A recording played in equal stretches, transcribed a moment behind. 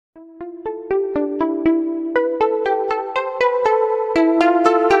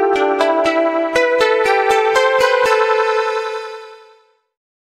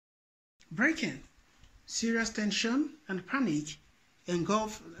serious tension and panic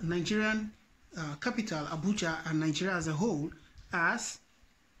engulf Nigerian capital Abuja and Nigeria as a whole, as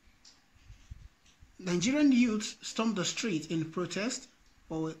Nigerian youths stormed the street in protest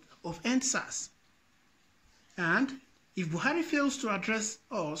of NSAS. And if Buhari fails to address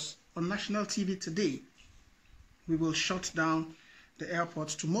us on national TV today, we will shut down the airport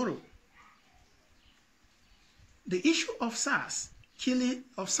tomorrow. The issue of SARS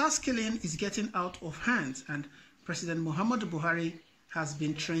killing is getting out of hand, and President Muhammadu Buhari has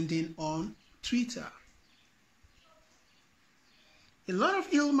been trending on Twitter. A lot of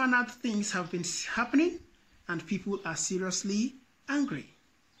ill-mannered things have been happening, and people are seriously angry.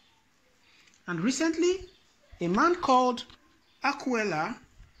 And recently, a man called Aquela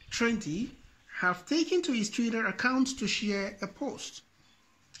Trendy have taken to his Twitter account to share a post.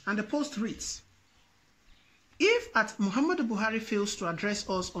 And the post reads, "If at Muhammadu Buhari fails to address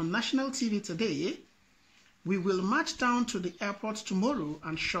us on national TV today, we will march down to the airport tomorrow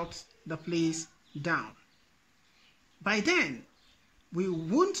and shut the place down. By then, we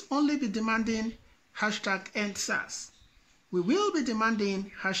won't only be demanding #EndSARS. We will be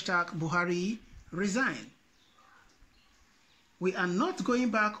demanding #Buhari resign. We are not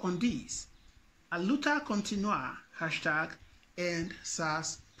going back on this. A luta continua,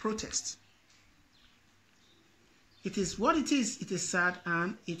 #EndSARS protest." It is what it is. It is sad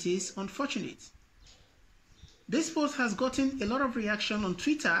and it is unfortunate. This post has gotten a lot of reaction on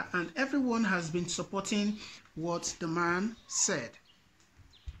Twitter, and everyone has been supporting what the man said.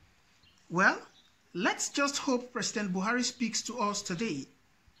 Well, let's just hope President Buhari speaks to us today.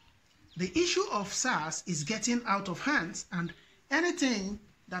 The issue of SARS is getting out of hand, and anything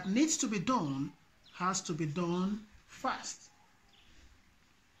that needs to be done has to be done fast.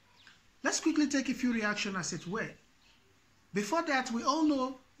 Let's quickly take a few reactions as it were. Before that, we all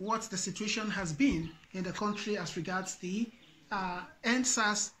know what the situation has been in the country as regards the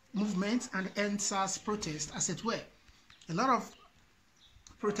NSAS movement and NSAS protest, as it were. A lot of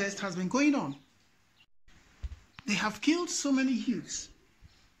protest has been going on. They have killed so many youths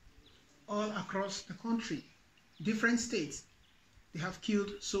all across the country, different states. They have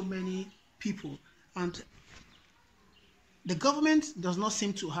killed so many people, and the government does not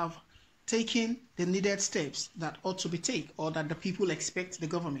seem to have taken the needed steps that ought to be taken, or that the people expect the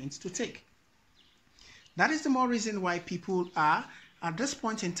government to take. That is the more reason why people are, at this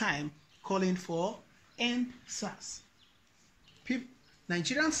point in time, calling for NSAS.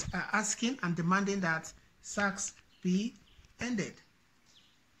 Nigerians are asking and demanding that SARS be ended.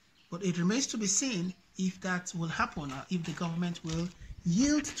 But it remains to be seen if that will happen, or if the government will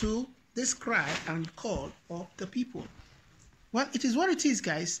yield to this cry and call of the people. Well, it is what it is,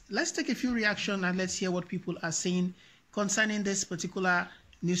 guys. Let's take a few reactions and let's hear what people are saying concerning this particular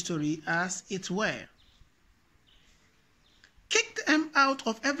news story, as it were. Kick them out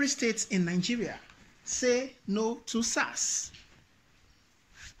of every state in Nigeria. Say no to SARS.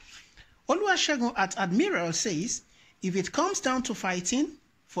 ՇhÚ́t at Admiral says, if it comes down to fighting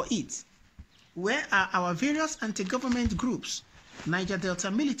for it, where are our various anti-government groups, Niger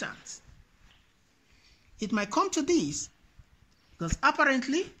Delta militants? It might come to this, because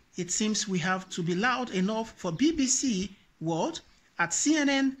apparently it seems we have to be loud enough for BBC World, at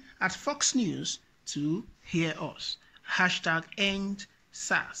CNN, at Fox News to hear us.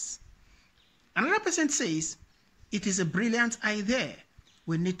 #EndSARS. Another person says, it is a brilliant idea.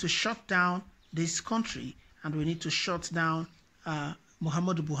 We need to shut down this country, and we need to shut down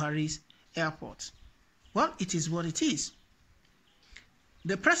Muhammadu Buhari's airport. Well, it is what it is.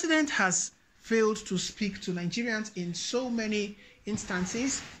 The president has failed to speak to Nigerians in so many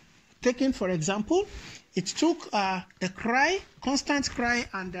instances. Taken, for example, it took the constant cry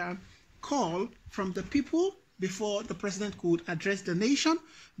and call from the people before the president could address the nation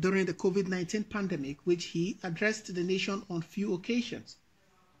during the COVID-19 pandemic, which he addressed the nation on few occasions.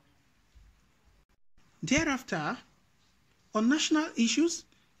 Thereafter, on national issues,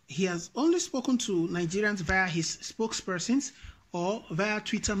 he has only spoken to Nigerians via his spokespersons or via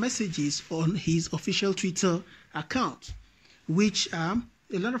Twitter messages on his official Twitter account, which a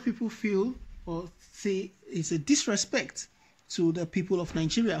lot of people feel or say is a disrespect to the people of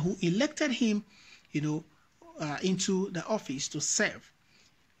Nigeria who elected him, into the office to serve.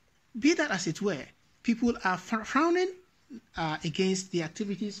 Be that as it were, people are frowning against the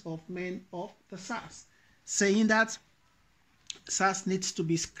activities of men of the SARS, saying that SARS needs to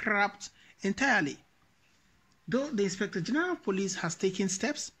be scrapped entirely. Though the Inspector General of Police has taken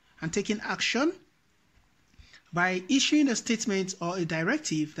steps and taken action by issuing a statement or a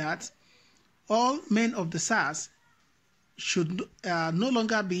directive that all men of the SARS should no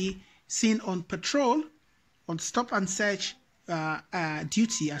longer be seen on patrol on stop and search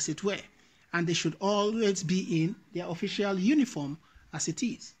duty, as it were, and they should always be in their official uniform as it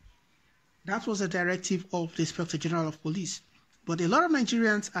is. That was a directive of the Inspector General of Police. But a lot of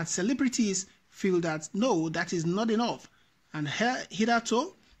Nigerians and celebrities feel that no, that is not enough, and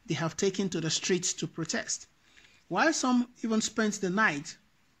hitherto they have taken to the streets to protest. While some even spent the night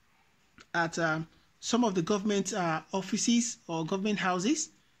at some of the government offices or government houses,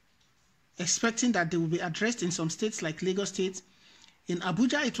 expecting that they will be addressed in some states like Lagos State. In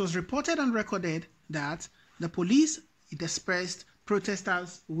Abuja, it was reported and recorded that the police dispersed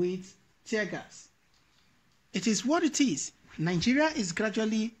protesters with tear gas. It is what it is. Nigeria is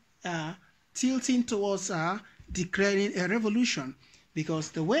gradually tilting towards declaring a revolution,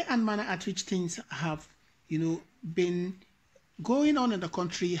 because the way and manner at which things have, been going on in the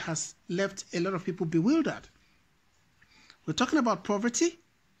country has left a lot of people bewildered. We're talking about poverty.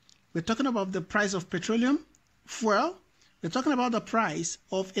 We're talking about the price of petroleum, fuel. We're talking about the price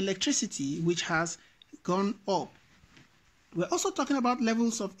of electricity, which has gone up. We're also talking about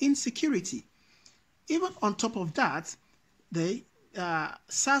levels of insecurity. Even on top of that, the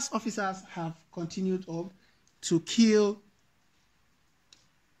SARS officers have continued to kill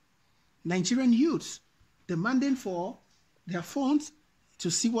Nigerian youths, demanding for their phones, to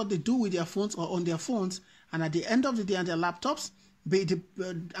see what they do with their phones or on their phones, and at the end of the day on their laptops,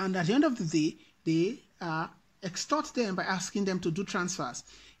 and at the end of the day, they extort them by asking them to do transfers.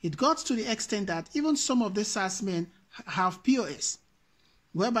 It got to the extent that even some of the SARS men have POS,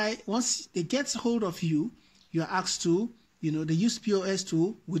 whereby once they get hold of you, you are asked to, they use POS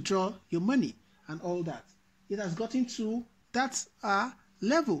to withdraw your money and all that. It has gotten to that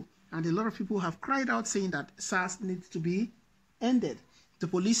level, and a lot of people have cried out saying that SARS needs to be ended. The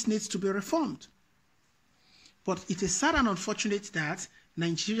police needs to be reformed. But it is sad and unfortunate that the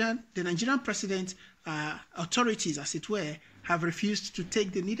Nigerian president, authorities, as it were, have refused to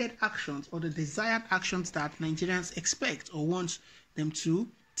take the needed actions or the desired actions that Nigerians expect or want them to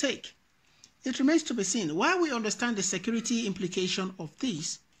take. It remains to be seen. While we understand the security implication of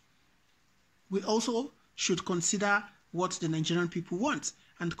this, we also should consider what the Nigerian people want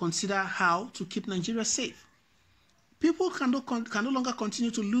and consider how to keep Nigeria safe. People can no longer continue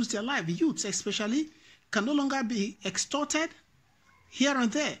to lose their life. Youths especially can no longer be extorted here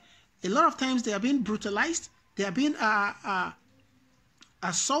and there. A lot of times they are being brutalized. They are being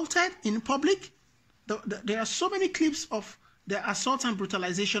assaulted in public. There are so many clips of the assault and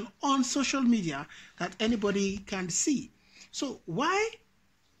brutalization on social media that anybody can see. So why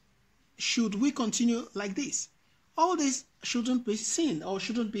should we continue like this? All this shouldn't be seen or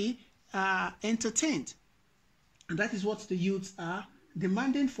shouldn't be entertained. And that is what the youths are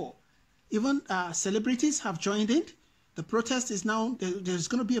demanding for. Even celebrities have joined in. The protest is now, there's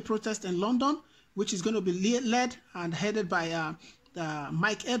going to be a protest in London, which is going to be led and headed by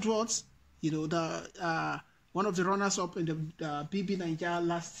Mike Edwards, one of the runners-up in the BB Nigeria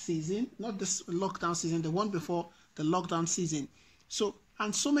last season, not this lockdown season, the one before the lockdown season. So,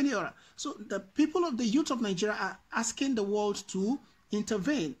 and so many other. So the people of the youth of Nigeria are asking the world to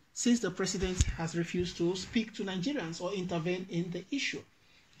intervene, since the president has refused to speak to Nigerians or intervene in the issue.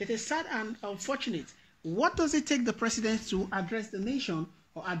 It is sad and unfortunate. What does it take the president to address the nation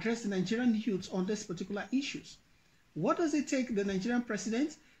or address the Nigerian youth on these particular issues? What does it take the Nigerian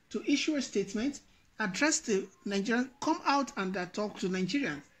president to issue a statement, address the Nigerians, come out and talk to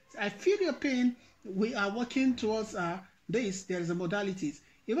Nigerians? I feel your pain. We are working towards this. There is a modalities.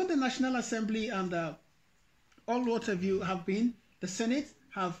 Even the National Assembly and all what have you have been, the Senate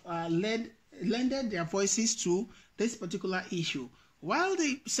have lended their voices to this particular issue. While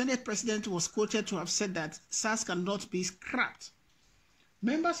the Senate president was quoted to have said that SARS cannot be scrapped,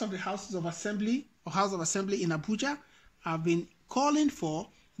 members of the House of Assembly in Abuja have been calling for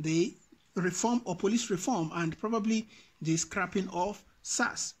the reform or police reform and probably the scrapping of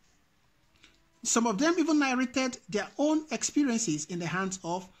SARS. Some of them even narrated their own experiences in the hands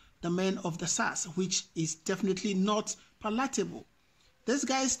of the men of the SARS, which is definitely not palatable. These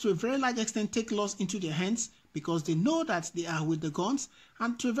guys, to a very large extent, take laws into their hands because they know that they are with the guns,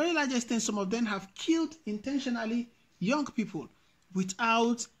 and to a very large extent, some of them have killed intentionally young people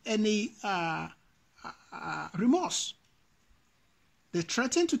without any remorse. They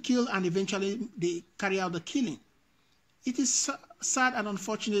threaten to kill, and eventually they carry out the killing. It is sad and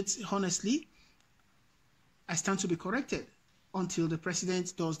unfortunate, honestly. I stand to be corrected. Until the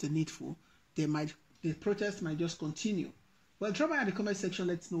president does the needful, the protest might just continue. Well, drop by in the comment section.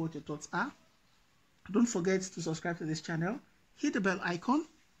 Let's know what your thoughts are. Don't forget to subscribe to this channel. Hit the bell icon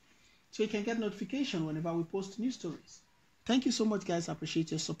so you can get notification whenever we post new stories. Thank you so much, guys. I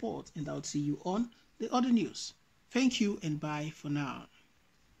appreciate your support, and I'll see you on the other news. Thank you, and bye for now.